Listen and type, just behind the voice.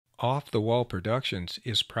Off the Wall Productions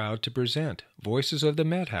is proud to present Voices of the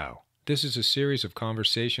Methow. This is a series of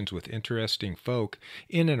conversations with interesting folk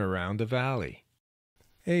in and around the valley.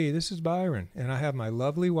 Hey, this is Byron, and I have my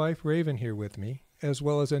lovely wife Raven here with me, as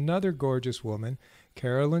well as another gorgeous woman,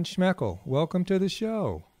 Carolyn Schmekel. Welcome to the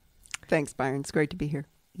show. Thanks, Byron. It's great to be here.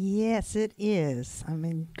 Yes, it is.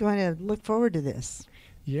 I'm going to look forward to this.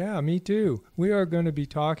 Yeah, me too. We are going to be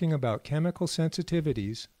talking about chemical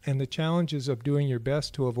sensitivities and the challenges of doing your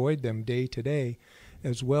best to avoid them day to day,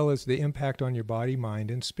 as well as the impact on your body,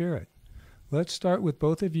 mind, and spirit. Let's start with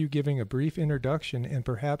both of you giving a brief introduction and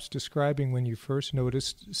perhaps describing when you first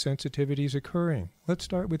noticed sensitivities occurring. Let's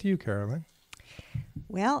start with you, Carolyn.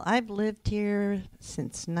 Well, I've lived here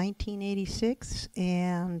since 1986,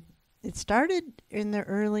 and it started in the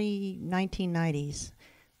early 1990s.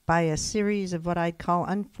 By a series of what I'd call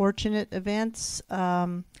unfortunate events.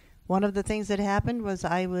 One of the things that happened was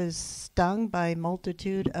I was stung by a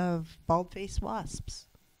multitude of bald-faced wasps.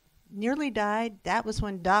 Nearly died. That was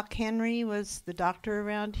when Doc Henry was the doctor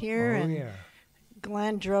around here. Oh, and yeah.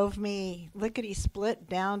 Glenn drove me lickety-split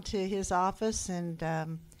down to his office,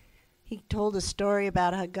 and he told a story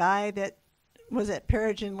about a guy that was at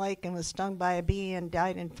Peregrine Lake and was stung by a bee and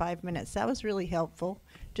died in 5 minutes. That was really helpful,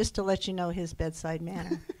 just to let you know his bedside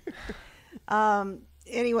manner.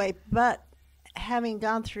 Anyway, but having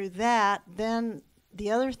gone through that, then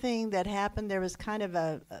the other thing that happened, there was kind of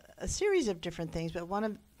a series of different things, but one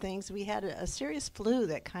of the things, we had a serious flu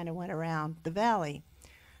that kind of went around the valley.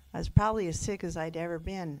 I was probably as sick as I'd ever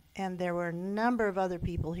been, and there were a number of other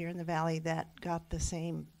people here in the valley that got the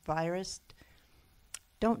same virus.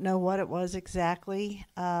 Don't know what it was exactly,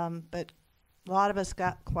 but a lot of us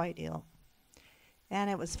got quite ill. And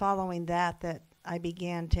it was following that I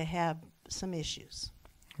began to have some issues.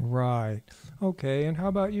 Right. Okay, and how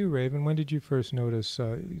about you, Raven? When did you first notice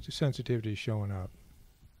sensitivity showing up?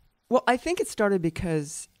 Well, I think it started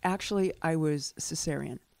because actually I was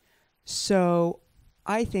cesarean. So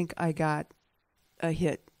I think I got a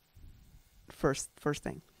hit first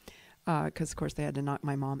thing. Because, of course, they had to knock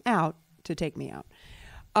my mom out to take me out.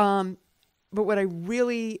 But what I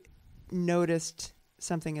really noticed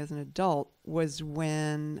something as an adult was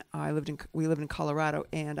when we lived in Colorado,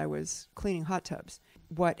 and I was cleaning hot tubs.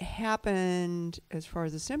 What happened as far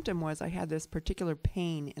as the symptom was I had this particular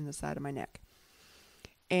pain in the side of my neck.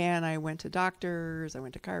 And I went to doctors, I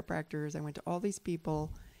went to chiropractors, I went to all these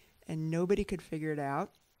people, and nobody could figure it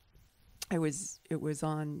out. It was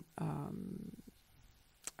on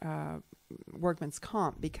workman's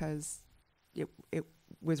comp because it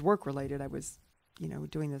was work related. I was,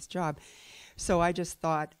 doing this job. So I just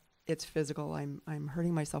thought it's physical. I'm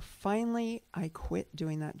hurting myself. Finally, I quit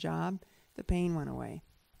doing that job. The pain went away.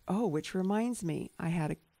 Oh, which reminds me, I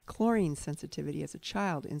had a chlorine sensitivity as a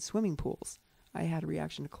child in swimming pools. I had a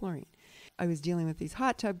reaction to chlorine. I was dealing with these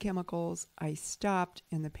hot tub chemicals. I stopped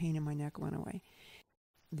and the pain in my neck went away.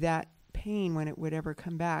 That pain, when it would ever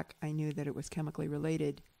come back, I knew that it was chemically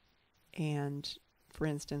related. And for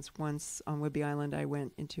instance, once on Whidbey Island, I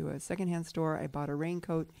went into a secondhand store. I bought a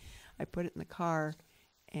raincoat. I put it in the car,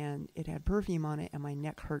 and it had perfume on it, and my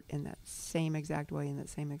neck hurt in that same exact way, in that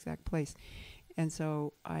same exact place. And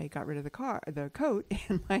so I got rid of the coat,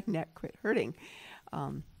 and my neck quit hurting.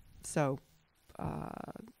 So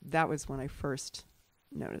that was when I first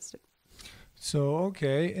noticed it. So,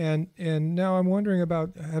 okay, and now I'm wondering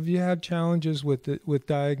about, have you had challenges with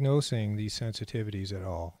diagnosing these sensitivities at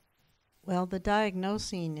all? Well, the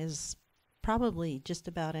diagnosing is probably just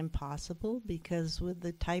about impossible because with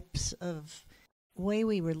the types of way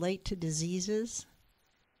we relate to diseases,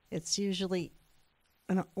 it's usually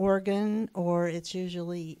an organ or it's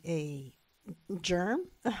usually a germ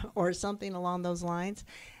or something along those lines.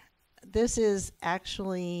 This is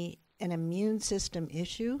actually an immune system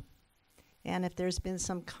issue. And if there's been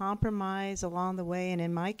some compromise along the way, and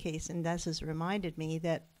in my case, and this has reminded me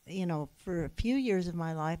that, for a few years of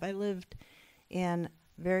my life, I lived in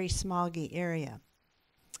a very smoggy area.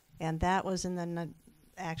 And that was in the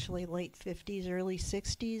actually late 50s, early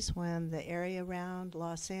 60s, when the area around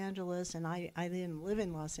Los Angeles, and I didn't live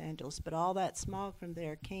in Los Angeles, but all that smog from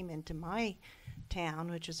there came into my town,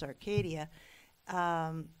 which is Arcadia,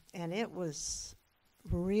 and it was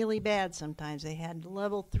really bad sometimes. They had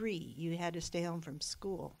level 3. You had to stay home from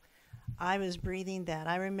school. I was breathing that.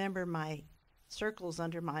 I remember my circles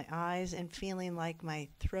under my eyes and feeling like my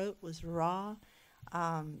throat was raw.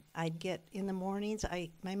 I'd get in the mornings,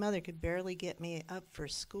 my mother could barely get me up for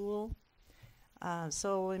school.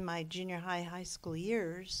 So in my junior high school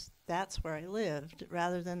years, that's where I lived,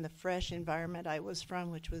 rather than the fresh environment I was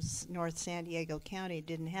from, which was North San Diego County.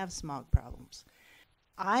 Didn't have smog problems.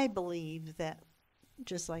 I believe that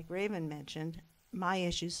just like Raven mentioned, my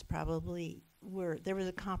issues probably were, there was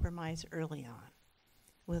a compromise early on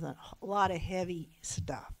with a lot of heavy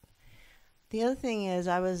stuff. The other thing is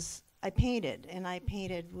I painted, and I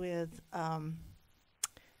painted with,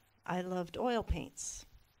 I loved oil paints.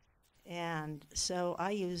 And so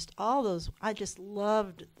I used all those. I just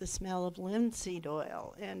loved the smell of linseed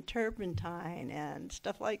oil and turpentine and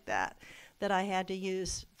stuff like that I had to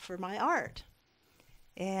use for my art.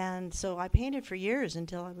 And so I painted for years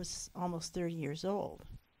until I was almost 30 years old.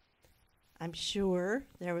 I'm sure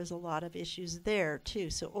there was a lot of issues there too.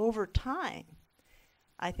 So over time,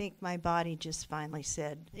 I think my body just finally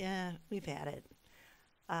said, yeah, we've had it.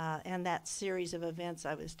 And that series of events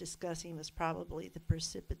I was discussing was probably the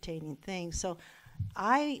precipitating thing. So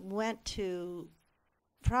I went to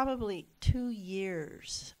probably 2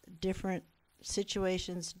 years, different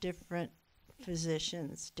situations, different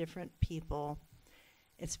physicians, different people.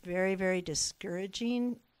 It's very, very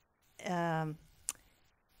discouraging. And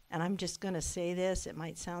I'm just going to say this, it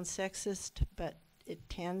might sound sexist, but it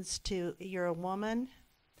tends to, you're a woman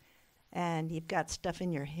and you've got stuff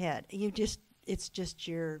in your head. It's just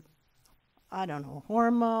your, I don't know,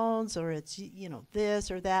 hormones, or it's,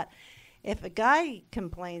 this or that. If a guy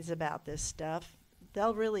complains about this stuff,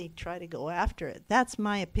 they'll really try to go after it. That's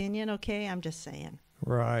my opinion, okay? I'm just saying.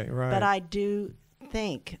 Right. But I do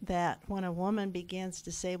think that when a woman begins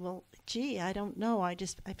to say, well, gee, I don't know, I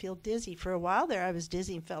feel dizzy. For a while there, I was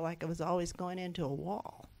dizzy and felt like I was always going into a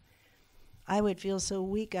wall. I would feel so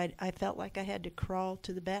weak, I felt like I had to crawl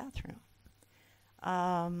to the bathroom.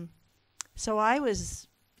 So I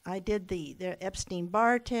did the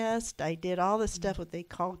Epstein-Barr test. I did all the stuff what they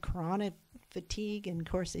call chronic fatigue, and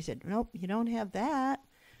of course they said, nope, you don't have that.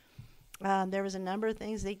 There was a number of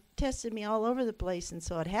things. They tested me all over the place, and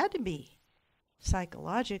so it had to be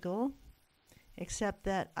psychological, except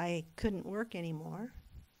that I couldn't work anymore,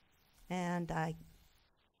 and I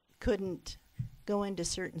couldn't go into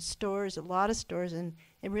certain stores, a lot of stores, and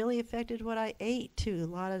it really affected what I ate, too. A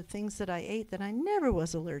lot of things that I ate that I never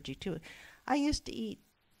was allergic to. I used to eat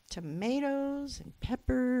tomatoes and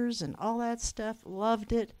peppers and all that stuff,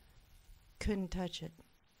 loved it, couldn't touch it.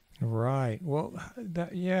 Right. Well,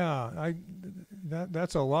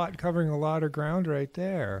 that's a lot, covering a lot of ground right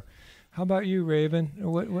there. How about you, Raven?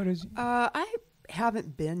 What is? I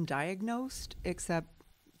haven't been diagnosed except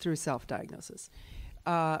through self-diagnosis,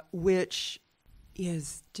 which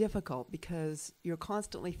is difficult because you're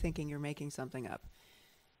constantly thinking you're making something up.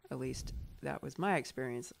 At least that was my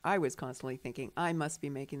experience. I was constantly thinking, I must be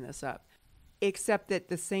making this up, except that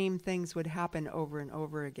the same things would happen over and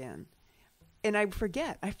over again. And I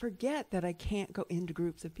forget that I can't go into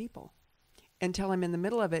groups of people until I'm in the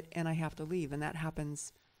middle of it and I have to leave. And that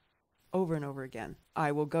happens over and over again.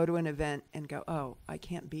 I will go to an event and go, oh, I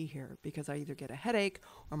can't be here because I either get a headache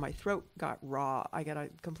or my throat got raw. I got a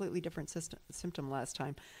completely different symptom last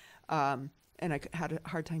time. And I had a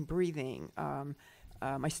hard time breathing.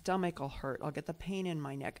 My stomach will hurt. I'll get the pain in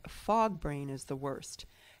my neck. Fog brain is the worst.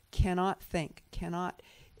 Cannot think,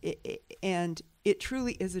 and it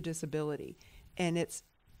truly is a disability. And it's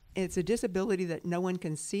a disability that no one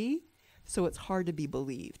can see, so it's hard to be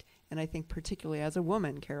believed. And I think particularly as a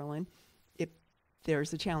woman, Carolyn,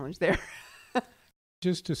 there's a challenge there.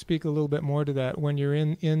 Just to speak a little bit more to that, when you're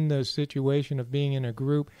in the situation of being in a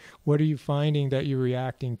group, what are you finding that you're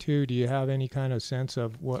reacting to? Do you have any kind of sense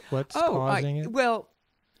of what's causing it? Well,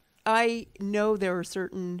 I know there are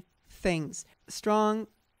certain things, strong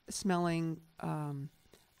smelling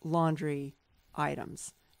laundry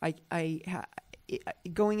items.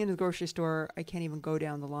 Going into the grocery store, I can't even go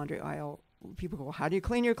down the laundry aisle. People go, well, how do you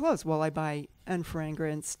clean your clothes? Well, I buy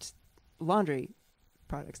unfragranced laundry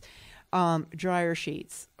products. Dryer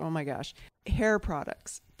sheets. Oh my gosh. Hair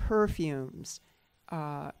products, perfumes.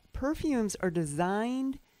 Perfumes are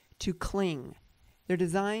designed to cling. They're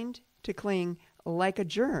designed to cling like a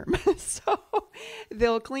germ. So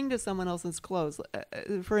they'll cling to someone else's clothes.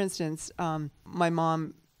 For instance, my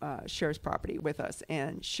mom shares property with us,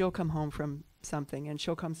 and she'll come home from something and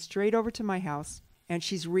she'll come straight over to my house and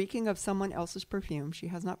she's reeking of someone else's perfume. She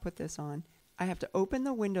has not put this on. I have to open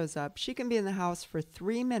the windows up. She can be in the house for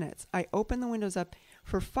 3 minutes. I open the windows up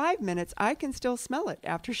for 5 minutes. I can still smell it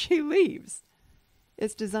after she leaves.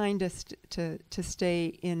 It's designed to stay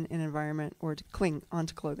in an environment or to cling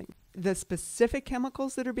onto clothing. The specific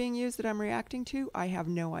chemicals that are being used that I'm reacting to, I have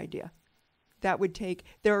no idea.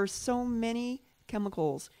 There are so many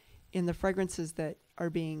chemicals in the fragrances that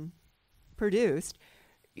are being produced.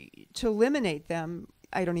 To eliminate them,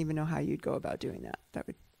 I don't even know how you'd go about doing that.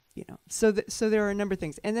 So there are a number of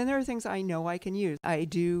things. And then there are things I know I can use. I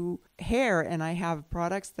do hair, and I have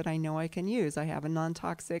products that I know I can use. I have a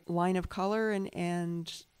non-toxic line of color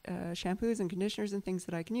and shampoos and conditioners and things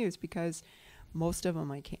that I can use, because most of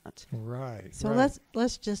them I can't. Right. So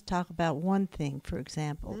let's just talk about one thing, for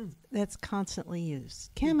example, that's constantly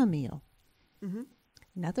used. Chamomile. Mm-hmm.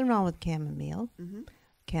 Nothing wrong with chamomile. Mm-hmm.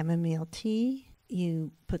 Chamomile tea.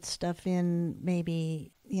 You put stuff in,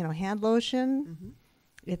 maybe, hand lotion. Mm-hmm.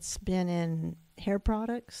 It's been in hair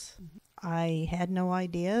products. Mm-hmm. I had no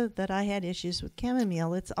idea that I had issues with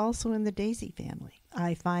chamomile. It's also in the daisy family.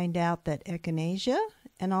 I find out that echinacea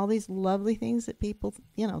and all these lovely things that people,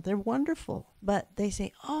 they're wonderful. But they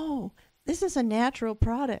say, oh, this is a natural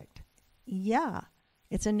product. Yeah,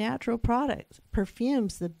 it's a natural product.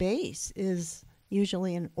 Perfumes, the base is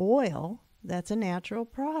usually an oil that's a natural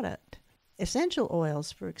product. Essential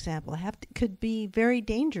oils, for example, could be very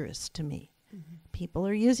dangerous to me. Mm-hmm. People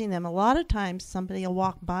are using them. A lot of times somebody will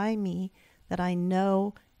walk by me that I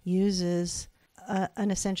know uses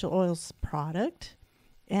an essential oils product,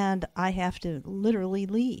 and I have to literally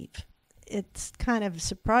leave. It's kind of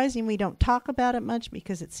surprising we don't talk about it much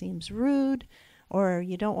because it seems rude, or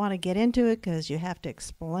you don't want to get into it because you have to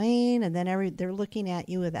explain, and then they're looking at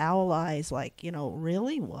you with owl eyes like,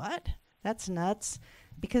 really? What? That's nuts.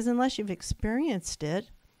 Because unless you've experienced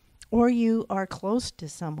it, or you are close to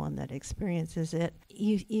someone that experiences it,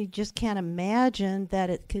 you just can't imagine that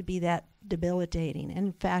it could be that debilitating. And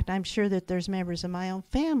in fact, I'm sure that there's members of my own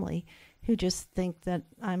family who just think that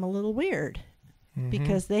I'm a little weird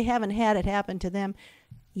because they haven't had it happen to them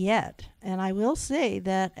yet. And I will say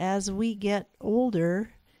that as we get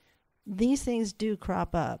older, these things do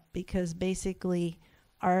crop up because basically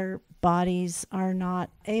our bodies are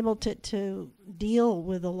not able to deal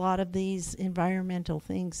with a lot of these environmental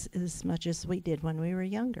things as much as we did when we were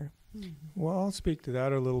younger. Well, I'll speak to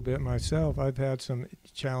that a little bit myself. I've had some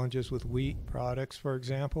challenges with wheat products, for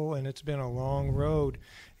example, and it's been a long road,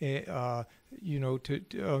 to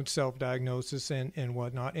self-diagnosis and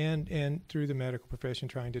whatnot, and through the medical profession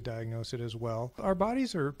trying to diagnose it as well. Our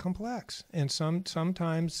bodies are complex, and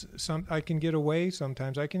sometimes I can get away.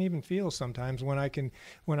 Sometimes I can even feel. Sometimes when I can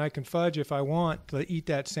fudge if I want to eat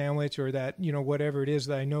that sandwich or that whatever it is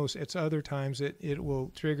that I know. It's other times it will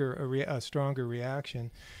trigger a stronger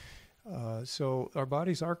reaction. So our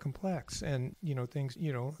bodies are complex, and things.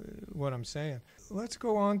 What I'm saying. Let's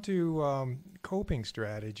go on to coping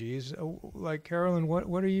strategies. Like Carolyn,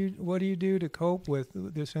 what do you do to cope with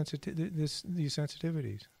these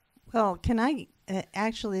sensitivities? Well, can I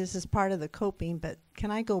actually? This is part of the coping, but can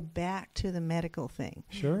I go back to the medical thing?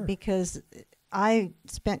 Sure. Because I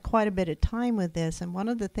spent quite a bit of time with this, and one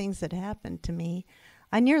of the things that happened to me.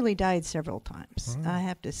 I nearly died several times, I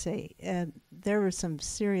have to say. There were some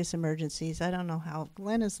serious emergencies. I don't know how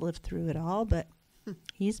Glenn has lived through it all, but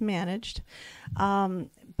he's managed.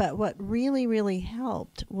 But what really, really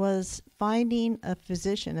helped was finding a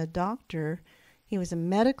physician, a doctor. He was a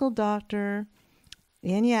medical doctor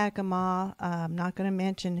in Yakima. I'm not going to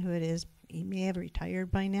mention who it is. He may have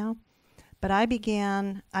retired by now. But I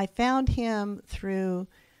found him through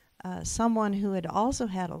someone who had also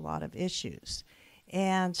had a lot of issues.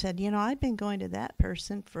 And said, I've been going to that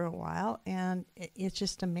person for a while, and it's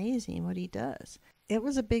just amazing what he does. It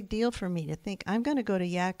was a big deal for me to think, I'm going to go to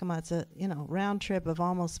Yakima. It's a, round trip of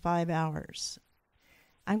almost 5 hours.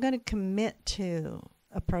 I'm going to commit to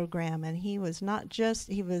a program. And he was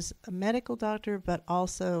he was a medical doctor, but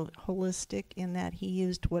also holistic in that he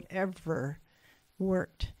used whatever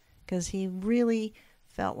worked. Because he really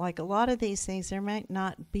felt like a lot of these things, there might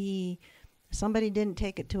not be... Somebody didn't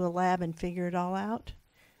take it to a lab and figure it all out.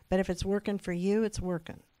 But if it's working for you, it's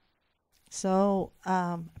working. So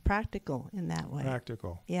practical in that way.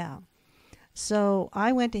 Practical. Yeah. So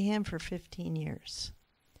I went to him for 15 years.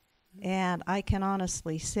 And I can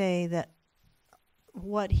honestly say that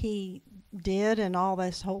what he did and all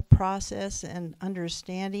this whole process and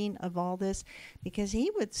understanding of all this, because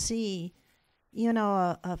he would see,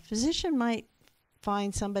 a physician might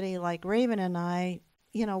find somebody like Raven and I,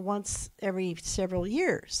 once every several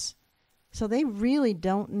years. So they really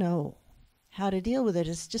don't know how to deal with it.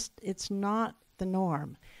 It's not the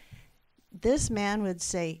norm. This man would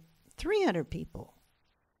say 300 people,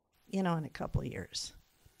 in a couple of years.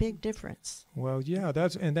 Big difference. Well, yeah,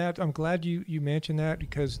 I'm glad you mentioned that,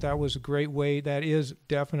 because that was a great way. That is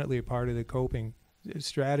definitely a part of the coping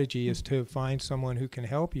strategy, is to find someone who can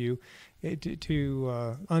help you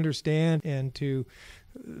to understand and to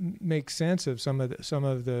make sense of some of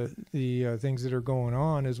the things that are going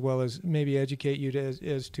on, as well as maybe educate you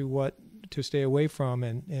as to what to stay away from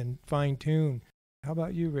and fine tune. How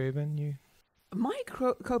about you, Raven? My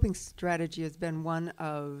coping strategy has been one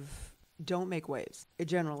of don't make waves,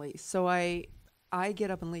 generally. So I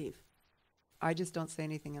get up and leave. I just don't say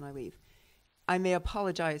anything and I leave. I may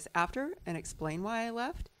apologize after and explain why I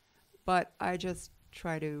left, but I just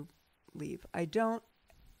try to leave. I don't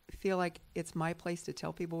feel like it's my place to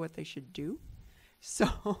tell people what they should do. So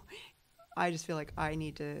I just feel like I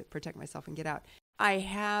need to protect myself and get out. I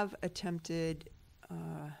have attempted,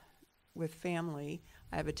 with family,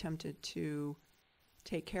 I've attempted to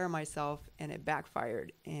take care of myself, and it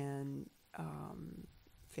backfired. And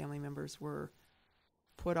family members were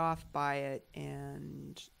put off by it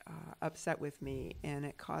and upset with me, and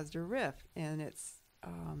it caused a rift. And it's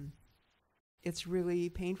really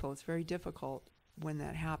painful. It's very difficult when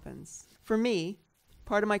that happens. For me,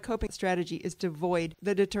 part of my coping strategy is to avoid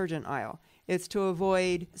the detergent aisle. It's to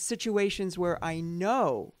avoid situations where I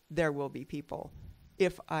know there will be people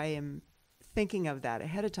if I am thinking of that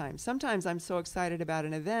ahead of time. Sometimes I'm so excited about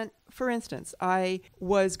an event. For instance, I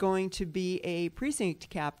was going to be a precinct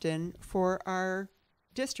captain for our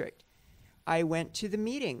district. I went to the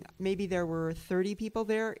meeting. Maybe there were 30 people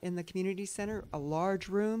there in the community center, a large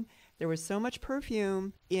room. There was so much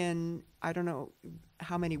perfume in, I don't know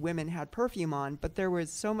how many women had perfume on, but there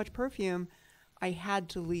was so much perfume, I had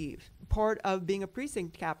to leave. Part of being a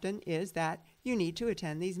precinct captain is that you need to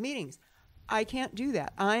attend these meetings. I can't do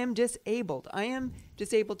that. I am disabled. I am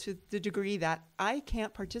disabled to the degree that I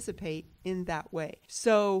can't participate in that way.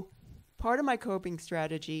 So part of my coping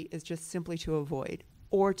strategy is just simply to avoid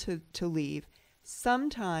or to leave.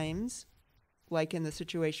 Sometimes, like in the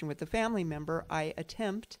situation with the family member, I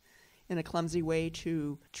attempt in a clumsy way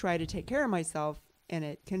to try to take care of myself, and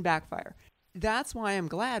it can backfire. That's why I'm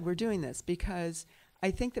glad we're doing this, because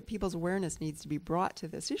I think that people's awareness needs to be brought to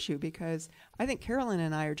this issue, because I think Carolyn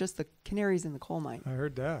and I are just the canaries in the coal mine. I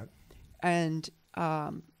heard that. And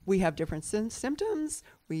we have different symptoms.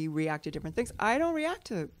 We react to different things. I don't react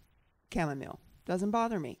to chamomile. Doesn't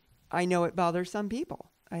bother me. I know it bothers some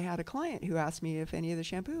people. I had a client who asked me if any of the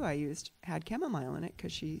shampoo I used had chamomile in it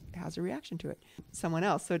because she has a reaction to it. Someone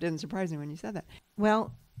else, so it didn't surprise me when you said that.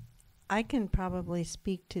 Well, I can probably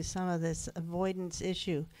speak to some of this avoidance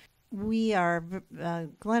issue. We are,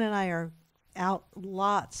 Glenn and I are out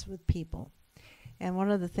lots with people. And one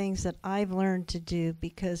of the things that I've learned to do,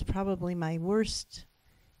 because probably my worst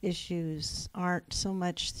issues aren't so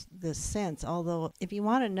much the sense, although if you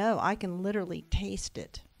want to know, I can literally taste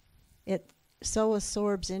it. It so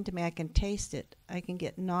absorbs into me, I can taste it. I can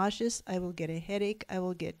get nauseous. I will get a headache. I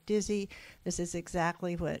will get dizzy. This is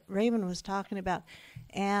exactly what Raven was talking about.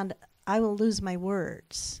 And I will lose my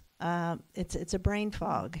words. It's a brain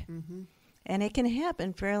fog. Mm-hmm. And it can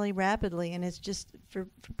happen fairly rapidly. And it's just, for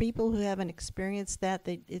people who haven't experienced that,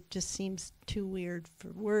 it just seems too weird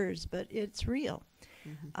for words, but it's real.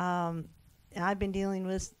 Mm-hmm. I've been dealing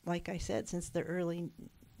with, like I said, since the early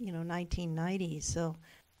 1990s. So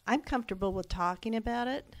I'm comfortable with talking about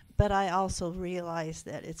it, but I also realize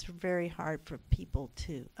that it's very hard for people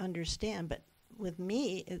to understand. But with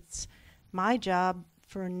me, it's my job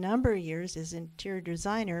for a number of years as interior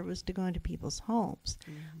designer was to go into people's homes.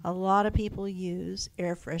 Mm-hmm. A lot of people use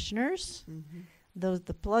air fresheners. Mm-hmm.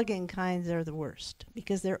 The plug-in kinds are the worst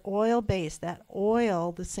because they're oil-based. That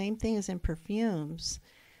oil, the same thing as in perfumes,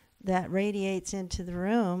 that radiates into the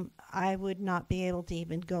room, I would not be able to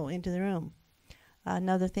even go into the room.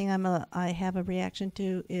 Another thing I have a reaction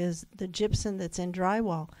to is the gypsum that's in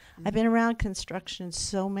drywall. Mm-hmm. I've been around construction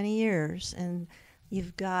so many years, and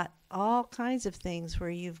you've got all kinds of things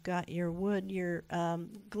where you've got your wood, your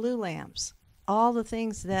glue lamps, all the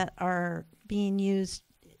things that are being used,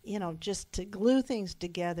 just to glue things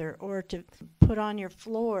together or to put on your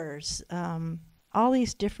floors, all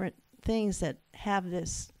these different things that have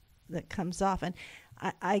this that comes off. And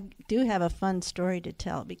I do have a fun story to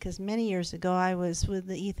tell, because many years ago I was with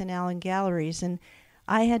the Ethan Allen Galleries, and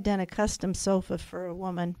I had done a custom sofa for a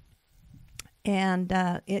woman, and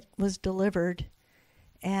it was delivered.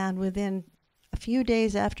 And within a few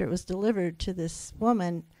days after it was delivered to this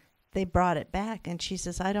woman, they brought it back, and she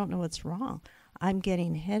says, I don't know what's wrong. I'm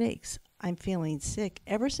getting headaches. I'm feeling sick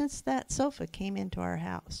ever since that sofa came into our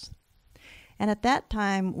house. And at that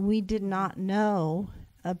time, we did not know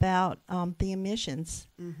about the emissions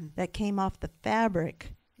mm-hmm. that came off the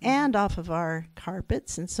fabric mm-hmm. and off of our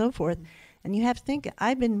carpets and so forth. Mm-hmm. And you have to think,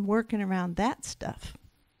 I've been working around that stuff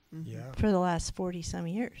mm-hmm. for the last 40-some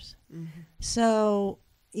years. Mm-hmm. So,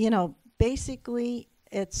 basically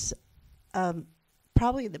it's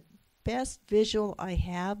probably the best visual I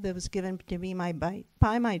have that was given to me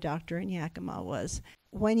by my doctor in Yakima was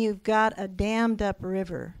when you've got a dammed up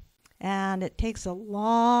river and it takes a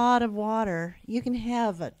lot of water, you can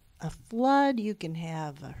have a flood, you can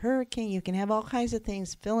have a hurricane, you can have all kinds of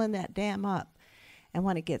things filling that dam up. And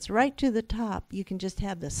when it gets right to the top, you can just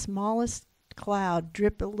have the smallest cloud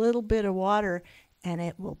drip a little bit of water, and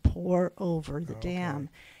it will pour over the dam.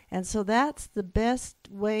 And so that's the best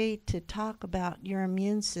way to talk about your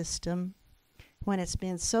immune system when it's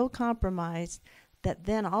been so compromised that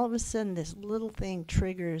then all of a sudden this little thing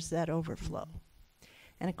triggers that overflow.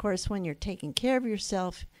 And of course, when you're taking care of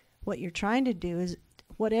yourself, what you're trying to do is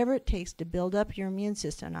whatever it takes to build up your immune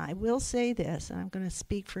system. And I will say this, and I'm going to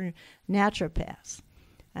speak for naturopaths,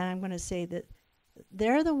 and I'm going to say that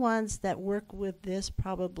they're the ones that work with this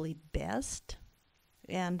probably best.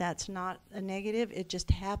 And that's not a negative. It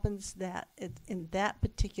just happens that in that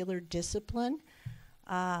particular discipline,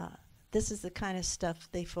 this is the kind of stuff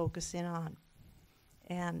they focus in on.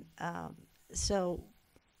 And so,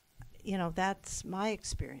 you know, that's my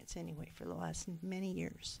experience anyway for the last many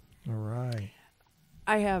years. All right.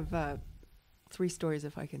 I have 3 stories,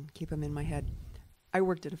 if I can keep them in my head. I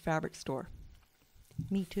worked at a fabric store.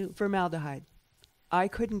 Me too. Formaldehyde. I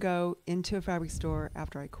couldn't go into a fabric store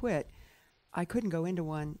after I quit. I couldn't go into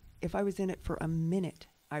one. If I was in it for a minute,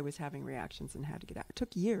 I was having reactions and had to get out. It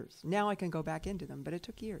took years. Now I can go back into them, but it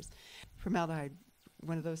took years. Formaldehyde,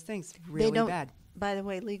 one of those things, really bad. By the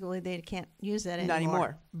way, legally, they can't use that anymore. Not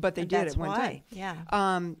anymore, but they did at one time. Yeah.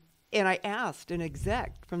 And I asked an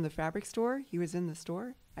exec from the fabric store. He was in the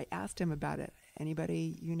store. I asked him about it.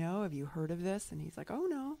 Anybody you know, have you heard of this? And he's like, oh,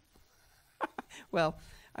 no. Well,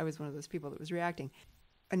 I was one of those people that was reacting.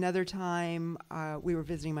 Another time, we were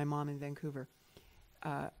visiting my mom in Vancouver.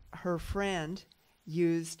 Her friend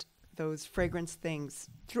used those fragrance things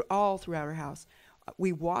all throughout her house.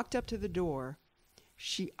 We walked up to the door.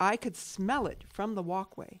 I could smell it from the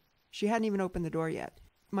walkway. She hadn't even opened the door yet.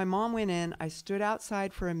 My mom went in. I stood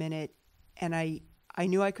outside for a minute, and I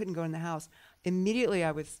knew I couldn't go in the house. Immediately,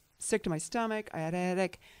 I was sick to my stomach. I had a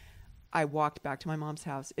headache. I walked back to my mom's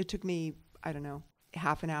house. It took me, I don't know,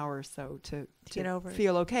 half an hour or so to get over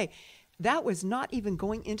feel okay. That was not even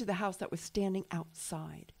going into the house. That was standing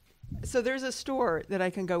outside. So there's a store that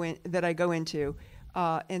I go into,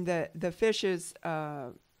 and the fish is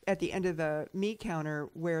at the end of the meat counter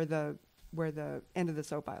where the end of the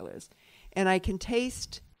soap aisle is, and I can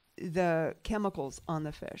taste the chemicals on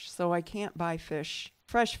the fish. So I can't buy fresh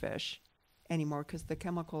fish anymore because the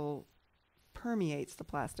chemical permeates the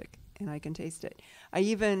plastic, and I can taste it. I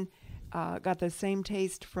even got the same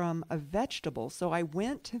taste from a vegetable. So I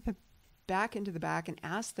went to into the back and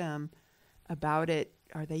asked them about it.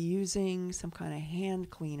 Are they using some kind of hand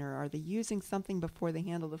cleaner? Are they using something before they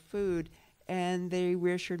handle the food? And they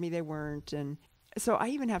reassured me they weren't. And so I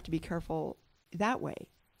even have to be careful that way.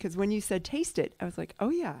 Because when you said taste it, I was like, oh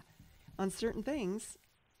yeah, on certain things,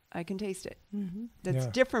 I can taste it. Mm-hmm. That's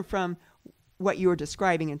different from what you were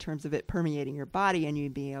describing in terms of it permeating your body and you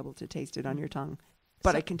being able to taste it on your tongue.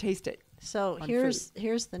 But I can taste it. So here's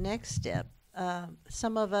the next step.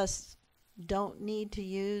 Some of us don't need to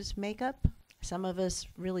use makeup. Some of us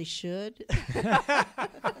really should.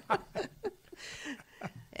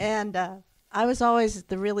 And I was always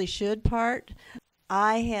the really should part.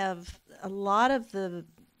 I have a lot of the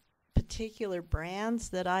particular brands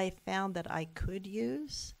that I found that I could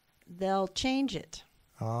use. They'll change it.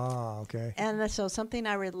 Ah, okay. And so something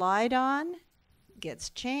I relied on gets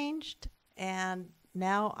changed, and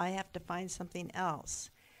now I have to find something else.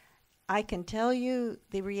 I can tell you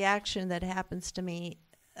the reaction that happens to me.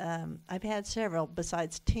 I've had several,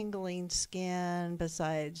 besides tingling skin,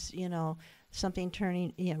 besides, something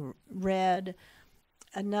turning, red.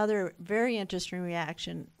 Another very interesting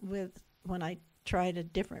reaction when I tried a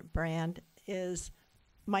different brand is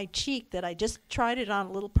my cheek, that I just tried it on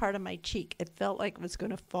a little part of my cheek. It felt like it was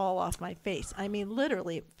going to fall off my face. I mean,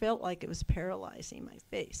 literally, it felt like it was paralyzing my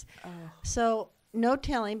face. Oh. So no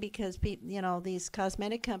telling, because these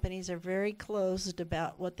cosmetic companies are very closed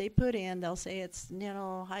about what they put in. They'll say it's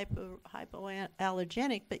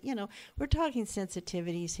hypoallergenic, but we're talking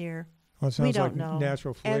sensitivities here. Well, it sounds we don't like know.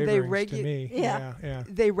 Natural flavorings to me. Yeah.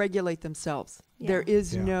 They regulate themselves. Yeah. There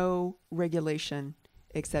is no regulation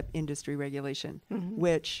except industry regulation,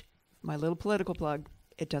 which, my little political plug,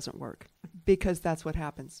 it doesn't work, because that's what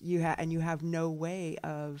happens. You have no way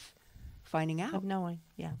of finding out. Of knowing,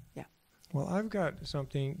 yeah. Well, I've got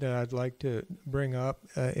something that I'd like to bring up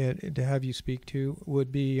and to have you speak to.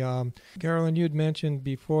 Would be, Carolyn, you had mentioned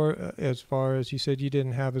before, as far as you said you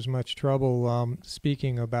didn't have as much trouble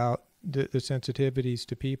speaking about the sensitivities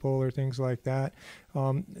to people or things like that.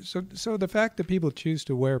 So the fact that people choose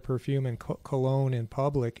to wear perfume and cologne in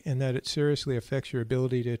public, and that it seriously affects your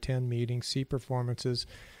ability to attend meetings, see performances,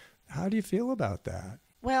 how do you feel about that?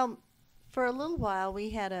 Well, For a little while, we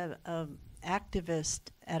had a activist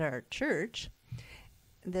at our church.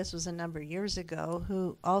 This was a number of years ago,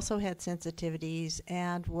 who also had sensitivities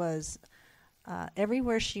and was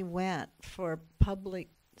everywhere she went for public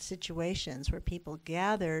situations where people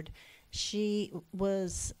gathered, she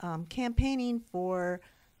was campaigning for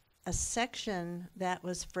a section that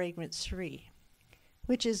was fragrance-free,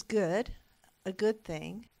 which is good, a good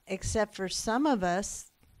thing, except for some of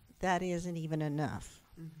us, that isn't even enough.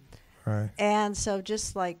 Mm-hmm. Right. And so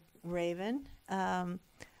just like Raven, a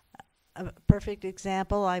perfect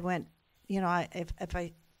example, I went, if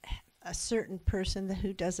a certain person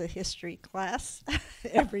who does a history class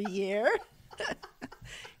every year,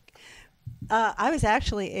 I was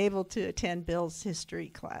actually able to attend Bill's history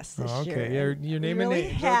class this year. Okay, you're naming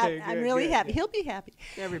names. Okay, I'm really happy. He'll be happy.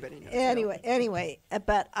 Everybody knows. Anyway,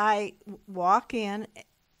 but I walk in,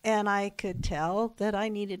 and I could tell that I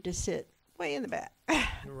needed to sit way in the back.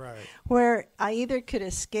 Right. Where I either could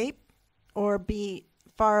escape or be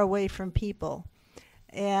far away from people.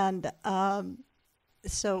 And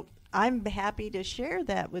so I'm happy to share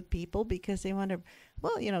that with people because they wonder,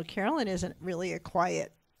 well, Carolyn isn't really a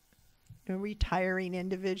quiet, retiring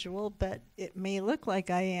individual, but it may look like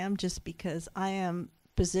I am just because I am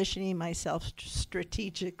positioning myself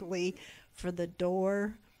strategically for the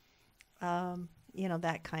door,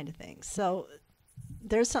 that kind of thing. So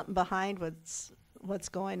there's something behind what's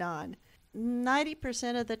going on.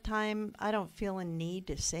 90% of the time, I don't feel a need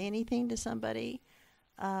to say anything to somebody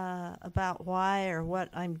about why or what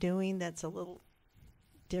I'm doing that's a little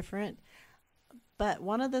different. But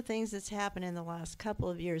one of the things that's happened in the last couple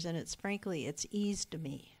of years, and it's eased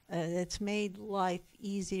me. It's made life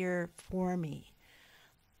easier for me.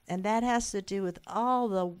 And that has to do with all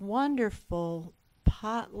the wonderful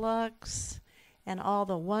potlucks and all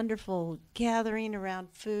the wonderful gathering around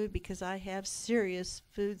food, because I have serious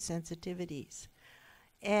food sensitivities.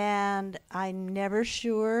 And I'm never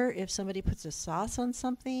sure if somebody puts a sauce on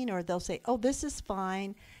something, or they'll say, oh, this is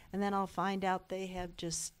fine, and then I'll find out they have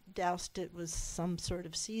just doused it with some sort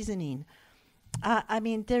of seasoning.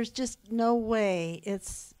 There's just no way.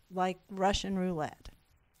 It's like Russian roulette.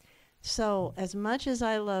 So as much as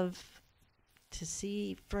I love to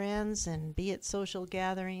see friends and be at social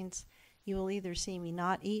gatherings, you will either see me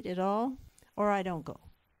not eat at all or I don't go.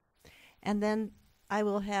 And then I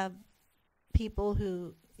will have people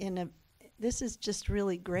who this is just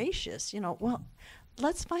really gracious, well,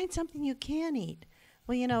 let's find something you can eat.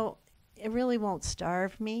 Well, it really won't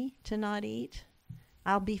starve me to not eat.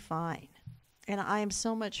 I'll be fine. And I am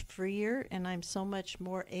so much freer and I'm so much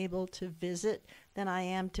more able to visit than I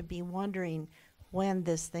am to be wondering when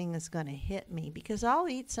this thing is going to hit me. Because I'll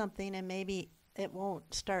eat something and maybe it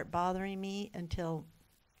won't start bothering me until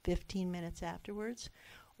 15 minutes afterwards.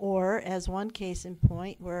 Or as one case in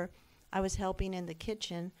point where I was helping in the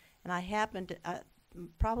kitchen and I happened to,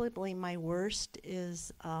 probably my worst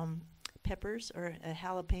is peppers or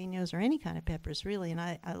jalapenos or any kind of peppers, really. And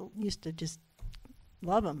I used to just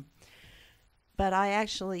love them. But I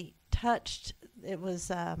actually touched, it was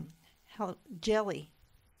jelly,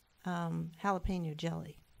 jalapeno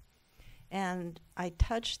jelly. And I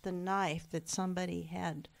touched the knife that somebody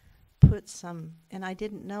had put some, and I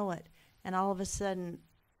didn't know it. And all of a sudden,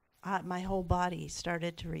 my whole body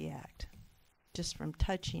started to react just from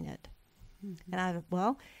touching it. Mm-hmm.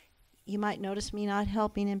 And you might notice me not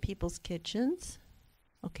helping in people's kitchens,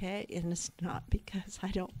 okay? And it's not because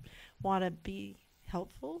I don't want to be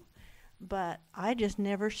helpful, but I just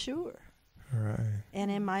never sure. Right.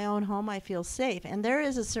 And in my own home, I feel safe. And there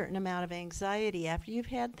is a certain amount of anxiety. After you've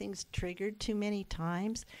had things triggered too many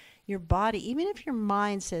times, your body, even if your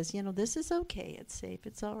mind says, this is okay, it's safe,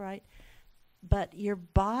 it's all right, but your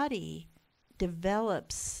body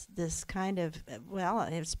develops this kind of,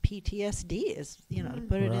 it's PTSD, to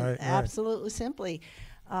put it in absolutely simply.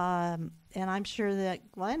 And I'm sure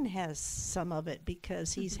that Glenn has some of it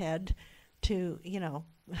because he's had to,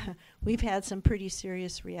 we've had some pretty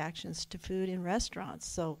serious reactions to food in restaurants,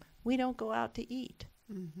 so we don't go out to eat.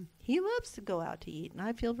 Mm-hmm. He loves to go out to eat, and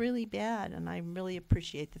I feel really bad, and I really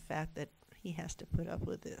appreciate the fact that he has to put up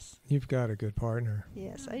with this. You've got a good partner.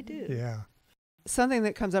 Yes, I do. Yeah. Something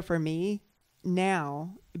that comes up for me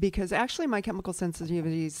now, because actually my chemical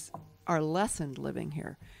sensitivities are lessened living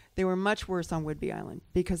here. They were much worse on Whidbey Island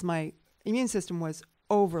because my immune system was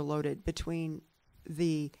overloaded between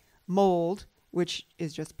the mold, which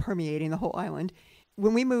is just permeating the whole island.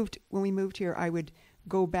 When we moved here, I would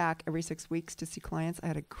go back every 6 weeks to see clients. I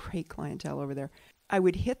had a great clientele over there. I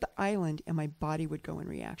would hit the island and my body would go in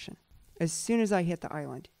reaction. As soon as I hit the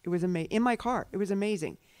island, it was in my car. It was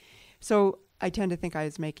amazing. So I tend to think I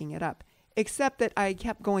was making it up. except that I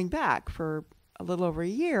kept going back for a little over a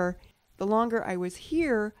year. The longer I was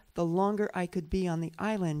here, the longer I could be on the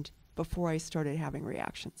island before I started having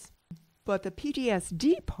reactions. But the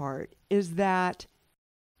PTSD part is that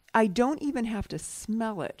I don't even have to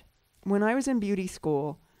smell it. When I was in beauty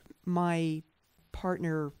school, my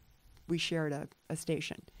partner, we shared a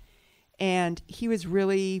station. And he was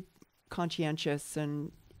really conscientious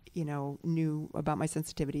and, knew about my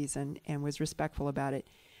sensitivities and was respectful about it.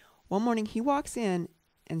 One morning he walks in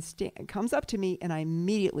and comes up to me, and I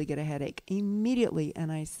immediately get a headache. Immediately.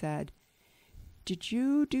 And I said, "Did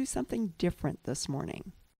you do something different this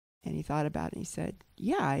morning?" And he thought about it, and he said,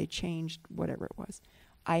 "Yeah, I changed whatever it was.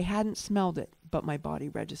 I hadn't smelled it, but my body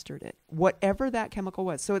registered it." Whatever that chemical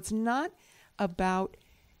was. So it's not about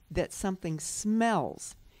that something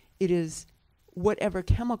smells. It is whatever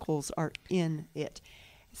chemicals are in it.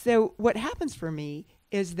 So what happens for me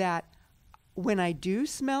is that when I do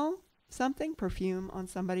smell something, perfume on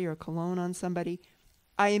somebody or cologne on somebody,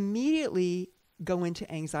 I immediately go into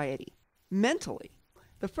anxiety mentally.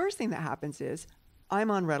 The first thing that happens is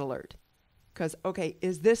I'm on red alert because, okay,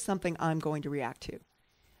 is this something I'm going to react to?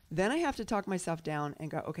 Then I have to talk myself down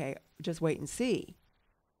and go, okay, just wait and see.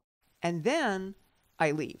 And then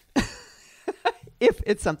I leave if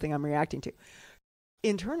it's something I'm reacting to.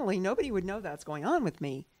 Internally, nobody would know that's going on with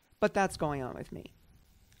me, but that's going on with me.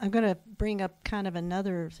 I'm going to bring up kind of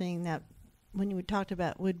another thing that when you talked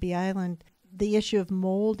about Whidbey Island, the issue of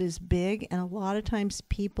mold is big, and a lot of times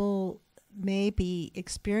people may be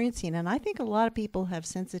experiencing, and I think a lot of people have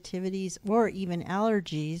sensitivities or even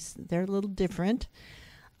allergies, they're a little different,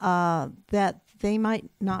 that they might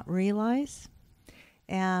not realize.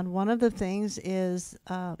 And one of the things is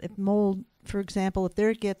if mold, for example, if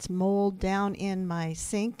there gets mold down in my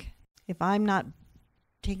sink, if I'm not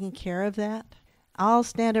taking care of that, I'll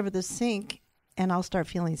stand over the sink and I'll start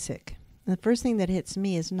feeling sick. And the first thing that hits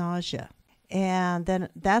me is nausea. And then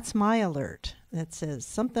that's my alert that says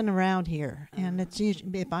something around here. And it's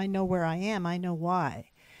usually, if I know where I am, I know why.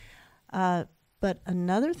 But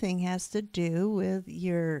another thing has to do with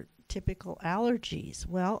your typical allergies.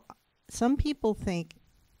 Well, some people think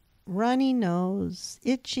runny nose,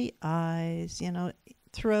 itchy eyes,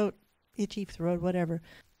 throat, itchy throat, whatever.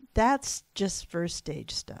 That's just first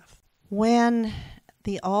stage stuff. When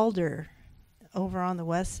the alder over on the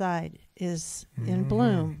west side is in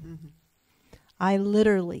bloom, I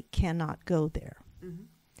literally cannot go there.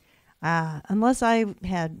 Unless I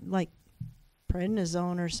had like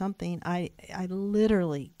prednisone or something, I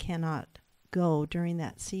literally cannot go during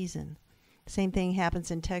that season. Same thing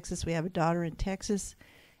happens in Texas. We have a daughter in Texas,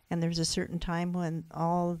 and there's a certain time when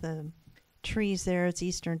all the trees there, it's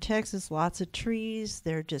eastern Texas, lots of trees.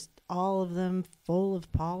 They're just all of them full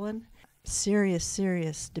of pollen.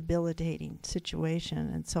 Serious, debilitating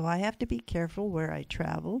situation. And so I have to be careful where I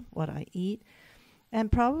travel, what I eat.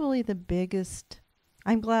 And probably the biggest,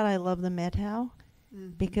 I'm glad I love the Methow,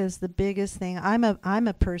 because the biggest thing, I'm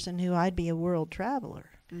a person who I'd be a world traveler.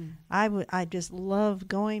 I just love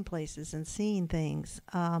going places and seeing things.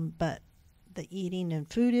 But the eating and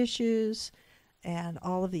food issues and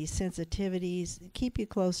all of these sensitivities keep you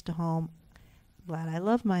close to home. Glad I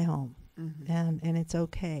love my home, and it's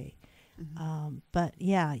okay. But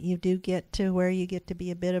yeah, you do get to where you get to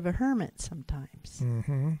be a bit of a hermit sometimes.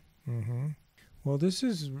 Well, this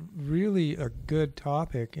is really a good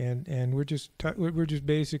topic, and we're just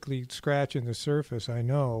basically scratching the surface, I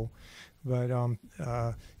know. But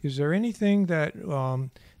is there anything that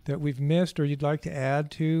we've missed or you'd like to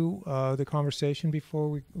add to the conversation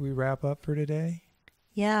before we wrap up for today?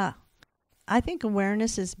 Yeah. I think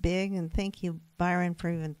awareness is big, and thank you, Byron, for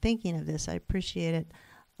even thinking of this. I appreciate it.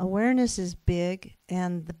 Awareness is big,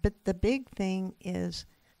 and the big thing is,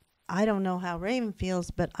 I don't know how Raven feels,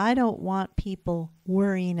 but I don't want people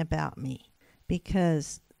worrying about me,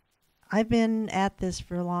 because I've been at this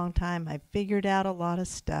for a long time. I've figured out a lot of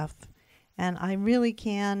stuff, and I really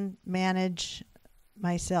can manage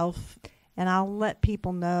myself, and I'll let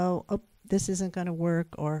people know, oh, this isn't going to work,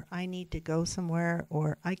 or I need to go somewhere,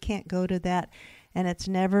 or I can't go to that. And it's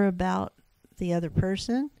never about the other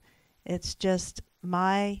person. It's just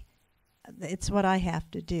it's what I have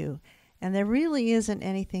to do. And there really isn't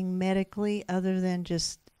anything medically other than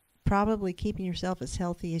just probably keeping yourself as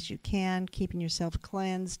healthy as you can, keeping yourself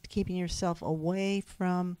cleansed, keeping yourself away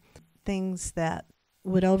from things that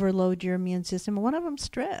would overload your immune system. One of them,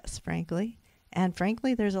 stress, frankly. And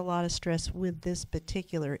frankly, there's a lot of stress with this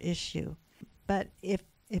particular issue. But if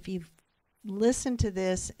you listen to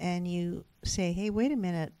this and you say, hey, wait a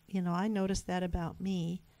minute, I noticed that about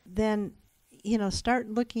me, then, start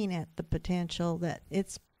looking at the potential that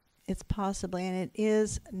it's It's possibly, and it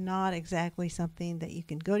is not exactly something that you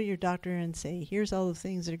can go to your doctor and say, here's all the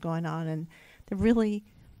things that are going on, and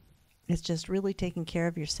it's just really taking care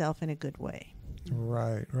of yourself in a good way.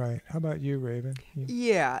 Right. How about you, Raven?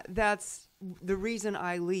 Yeah, that's the reason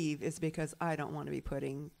I leave, is because I don't want to be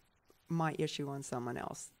putting my issue on someone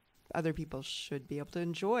else. Other people should be able to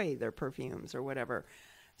enjoy their perfumes or whatever.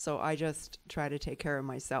 So I just try to take care of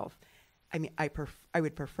myself. I mean, I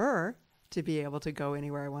would prefer to be able to go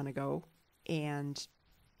anywhere I want to go, and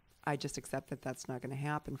I just accept that that's not going to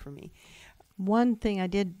happen for me. One thing I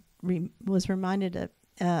was reminded of,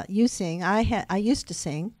 you sing. I used to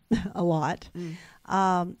sing a lot,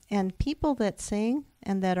 and people that sing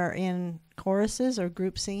and that are in choruses or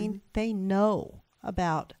group singing, they know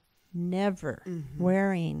about never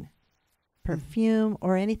wearing perfume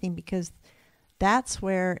or anything, because that's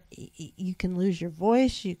where you can lose your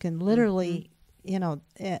voice. You can literally,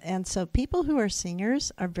 and so people who are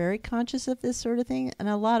singers are very conscious of this sort of thing, and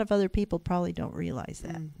a lot of other people probably don't realize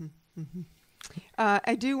that.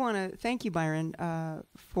 I do want to thank you, Byron,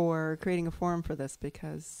 for creating a forum for this,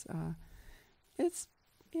 because it's,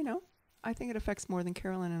 I think it affects more than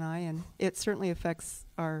Carolyn and I, and it certainly affects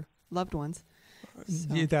our loved ones.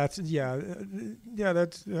 So. That's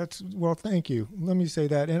well, thank you. Let me say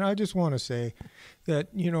that. And I just want to say that,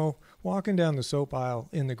 walking down the soap aisle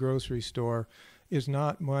in the grocery store is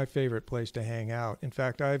not my favorite place to hang out. In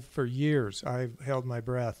fact, for years, I've held my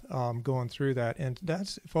breath going through that. And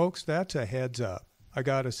that's a heads up, I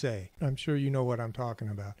got to say. I'm sure you know what I'm talking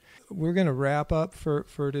about. We're going to wrap up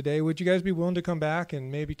for today. Would you guys be willing to come back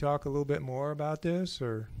and maybe talk a little bit more about this?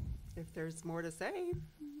 Or if there's more to say.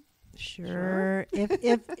 Sure.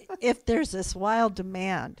 If there's this wild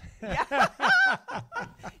demand.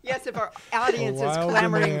 Yes, if our audience is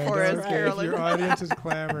clamoring for us, Carolyn. If your audience is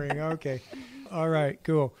clamoring, okay. All right,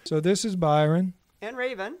 cool. So this is Byron. And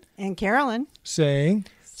Raven. And Carolyn. Saying,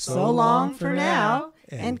 so long for now,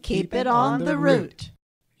 and keep it on the root.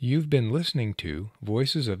 You've been listening to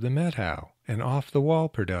Voices of the Methow, an off-the-wall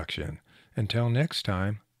production. Until next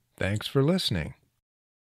time, thanks for listening.